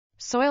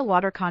Soil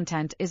water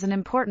content is an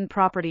important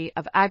property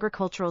of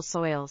agricultural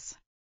soils.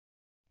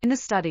 In the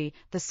study,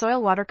 the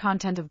soil water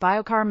content of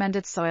biochar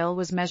amended soil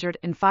was measured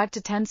in 5 to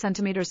 10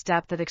 cm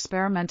depth at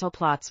experimental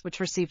plots which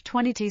received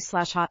 20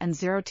 T/Ha and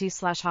 0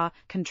 T/Ha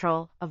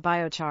control of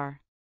biochar.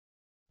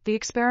 The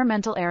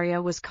experimental area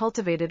was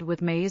cultivated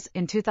with maize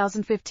in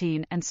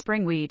 2015 and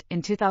spring wheat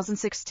in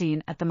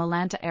 2016 at the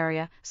Malanta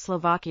area,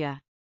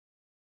 Slovakia.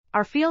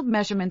 Our field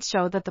measurements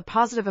show that the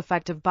positive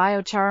effect of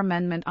biochar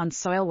amendment on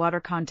soil water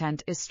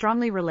content is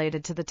strongly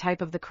related to the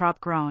type of the crop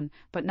grown,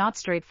 but not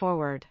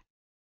straightforward.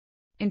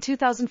 In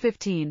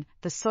 2015,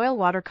 the soil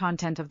water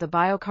content of the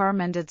biochar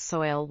amended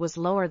soil was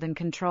lower than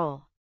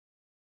control.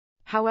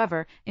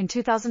 However, in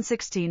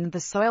 2016 the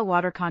soil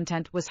water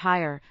content was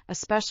higher,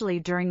 especially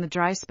during the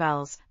dry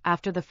spells,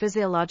 after the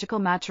physiological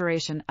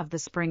maturation of the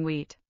spring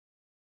wheat.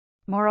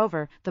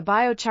 Moreover, the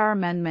biochar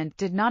amendment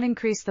did not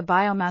increase the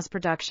biomass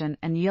production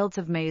and yields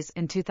of maize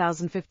in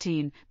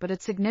 2015, but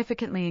it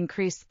significantly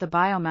increased the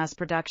biomass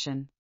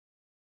production.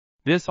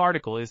 This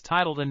article is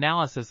titled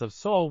Analysis of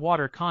Soil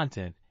Water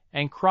Content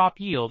and Crop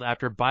Yield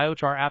After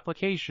Biochar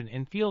Application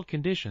in Field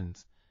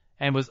Conditions,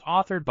 and was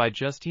authored by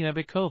Justina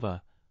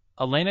VITKOVA,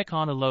 Elena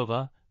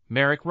KONDRLOVA,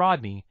 Marek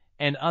RODNY,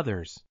 and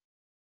others.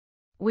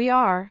 We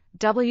are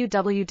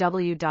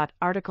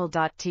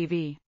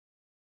www.article.tv.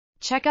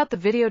 Check out the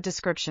video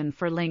description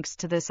for links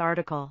to this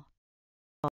article.